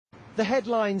The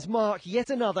headlines mark yet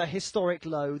another historic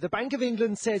low. The Bank of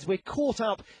England says we're caught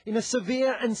up in a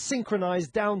severe and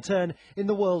synchronised downturn in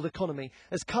the world economy.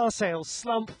 As car sales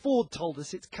slump, Ford told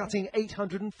us it's cutting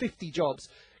 850 jobs.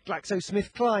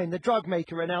 GlaxoSmithKline, the drug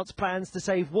maker, announced plans to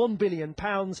save £1 billion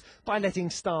by letting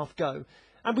staff go.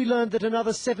 And we learned that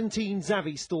another 17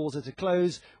 Zavvi stores are to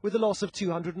close, with a loss of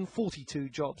 242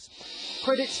 jobs.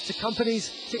 Credits to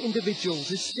companies, to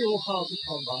individuals is still hard to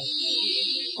come by.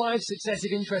 5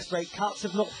 successive interest rate cuts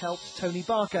have not helped Tony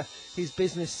Barker. His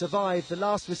business survived the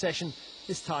last recession.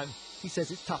 This time, he says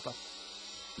it's tougher.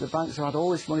 The banks have had all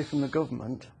this money from the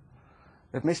government.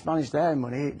 They've mismanaged their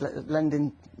money,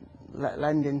 lending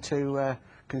to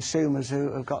consumers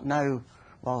who have got no,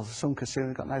 well, some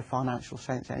consumers have got no financial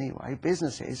sense anyway.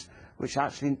 Businesses which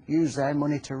actually use their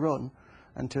money to run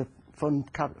and to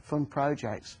fund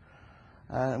projects.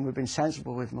 And we've been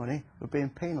sensible with money. We're being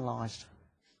penalised.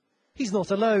 He's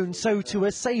not alone, so too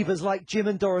are savers like Jim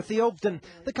and Dorothy Ogden.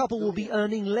 The couple will be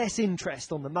earning less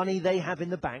interest on the money they have in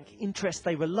the bank, interest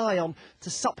they rely on to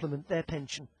supplement their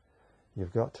pension.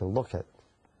 You've got to look at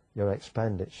your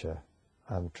expenditure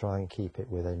and try and keep it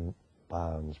within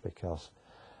bounds, because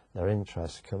their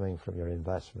interest coming from your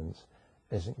investments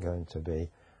isn't going to be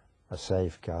a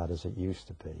safeguard as it used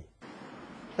to be.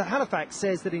 The Halifax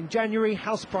says that in January,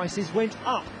 house prices went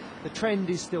up. The trend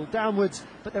is still downwards,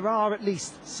 but there are at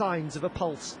least signs of a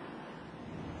pulse.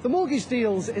 The mortgage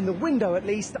deals in the window, at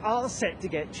least, are set to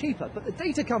get cheaper, but the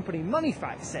data company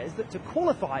Moneyfact says that to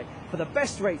qualify for the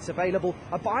best rates available,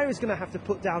 a buyer is going to have to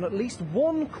put down at least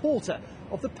 1/4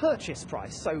 of the purchase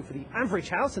price. So for the average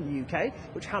house in the UK,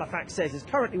 which Halifax says is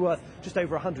currently worth just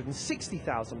over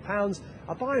 £160,000,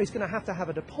 a buyer is going to have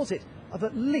a deposit of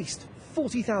at least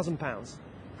 £40,000.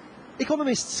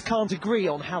 Economists can't agree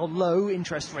on how low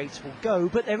interest rates will go,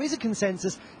 but there is a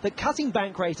consensus that cutting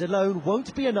bank rate alone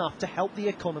won't be enough to help the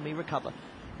economy recover.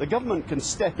 The government can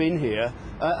step in here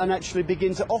and actually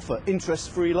begin to offer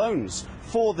interest-free loans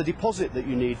for the deposit that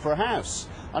you need for a house.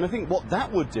 And I think what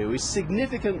that would do is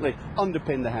significantly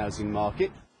underpin the housing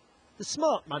market. The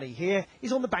smart money here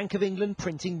is on the Bank of England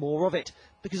printing more of it,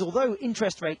 because although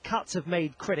interest rate cuts have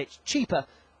made credit cheaper,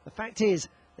 the fact is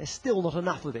there's still not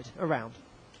enough of it around.